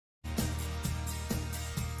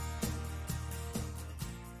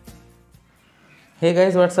Hey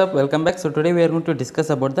guys, what's up? Welcome back. So today we are going to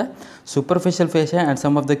discuss about the superficial fascia and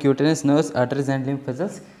some of the cutaneous nerves, arteries and lymph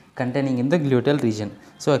vessels containing in the gluteal region.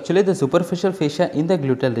 So actually the superficial fascia in the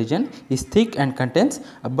gluteal region is thick and contains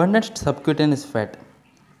abundant subcutaneous fat.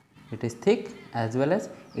 It is thick as well as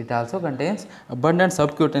it also contains abundant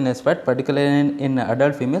subcutaneous fat, particularly in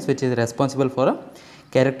adult females, which is responsible for a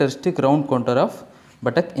characteristic round contour of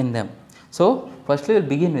buttock in them. So firstly we will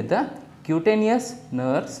begin with the cutaneous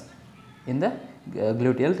nerves in the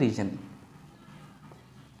gluteal region.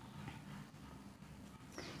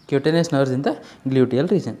 Cutaneous nerves in the gluteal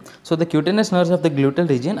region. So the cutaneous nerves of the gluteal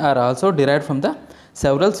region are also derived from the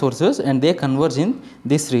several sources and they converge in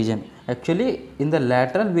this region. Actually, in the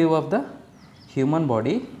lateral view of the human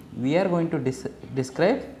body, we are going to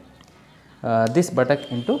describe this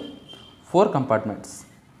buttock into 4 compartments.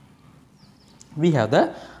 We have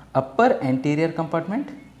the upper anterior compartment,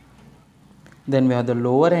 then we have the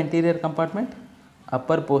lower anterior compartment,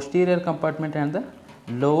 upper posterior compartment and the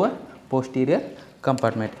lower posterior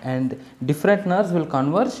compartment, and different nerves will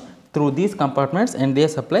converge through these compartments and they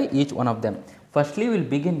supply each one of them. Firstly, we will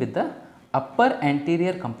begin with the upper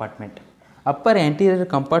anterior compartment. Upper anterior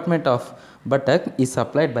compartment of buttock is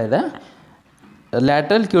supplied by the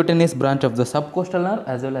lateral cutaneous branch of the subcostal nerve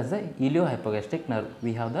as well as the iliohypogastric nerve.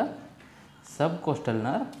 We have the subcostal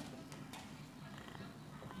nerve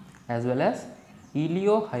as well as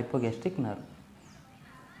iliohypogastric nerve.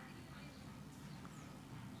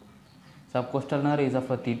 Subcostal nerve is of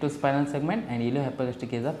a T2 spinal segment and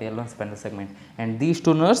iliohypogastric is of L1 spinal segment, and these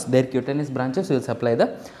two nerves, their cutaneous branches will supply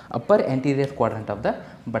the upper anterior quadrant of the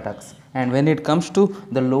buttocks. And when it comes to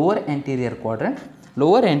the lower anterior quadrant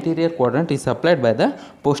is supplied by the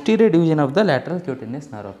posterior division of the lateral cutaneous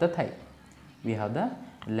nerve of the thigh. We have the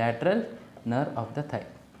lateral nerve of the thigh,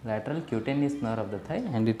 lateral cutaneous nerve of the thigh,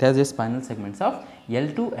 and it has a spinal segments of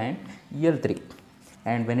L2 and L3.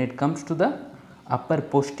 And when it comes to the upper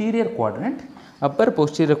posterior quadrant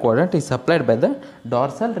is supplied by the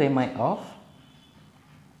dorsal rami of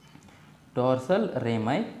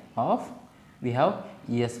we have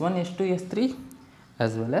S1, S2, S3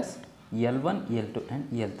 as well as L1, L2 and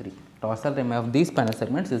L3. Dorsal rami of these spinal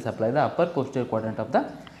segments will supply the upper posterior quadrant of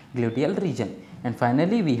the gluteal region. And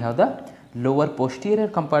finally, we have the lower posterior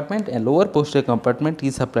compartment, and lower posterior compartment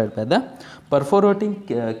is supplied by the perforating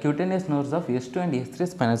cutaneous nerves of S2 and S3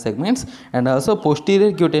 spinal segments, and also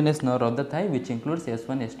posterior cutaneous nerve of the thigh, which includes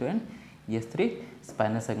S1, S2 and S3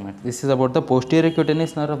 spinal segments. This is about the posterior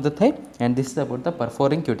cutaneous nerve of the thigh, and this is about the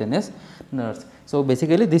perforating cutaneous nerves. So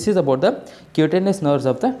basically this is about the cutaneous nerves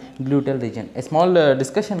of the gluteal region. A small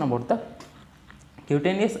discussion about the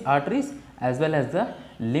cutaneous arteries as well as the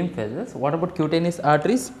lymph vessels. What about cutaneous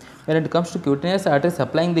arteries? When it comes to cutaneous arteries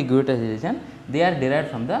supplying the gluteal region, they are derived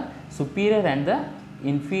from the superior and the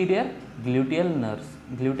inferior gluteal nerves,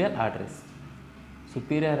 gluteal arteries,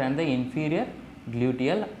 superior and the inferior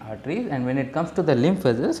gluteal arteries. And when it comes to the lymph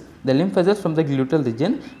vessels from the gluteal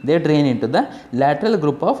region, they drain into the lateral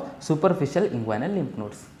group of superficial inguinal lymph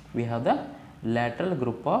nodes. We have the lateral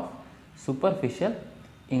group of superficial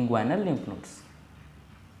inguinal lymph nodes.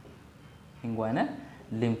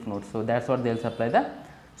 So that's what they will supply the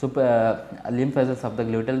lymph vessels of the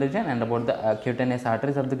gluteal region, and about the cutaneous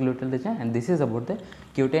arteries of the gluteal region, and this is about the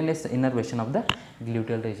cutaneous innervation of the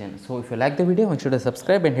gluteal region. So if you like the video, make sure to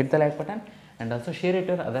subscribe and hit the like button, and also share it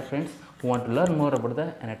to your other friends who want to learn more about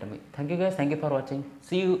the anatomy. Thank you guys, thank you for watching.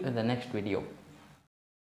 See you in the next video.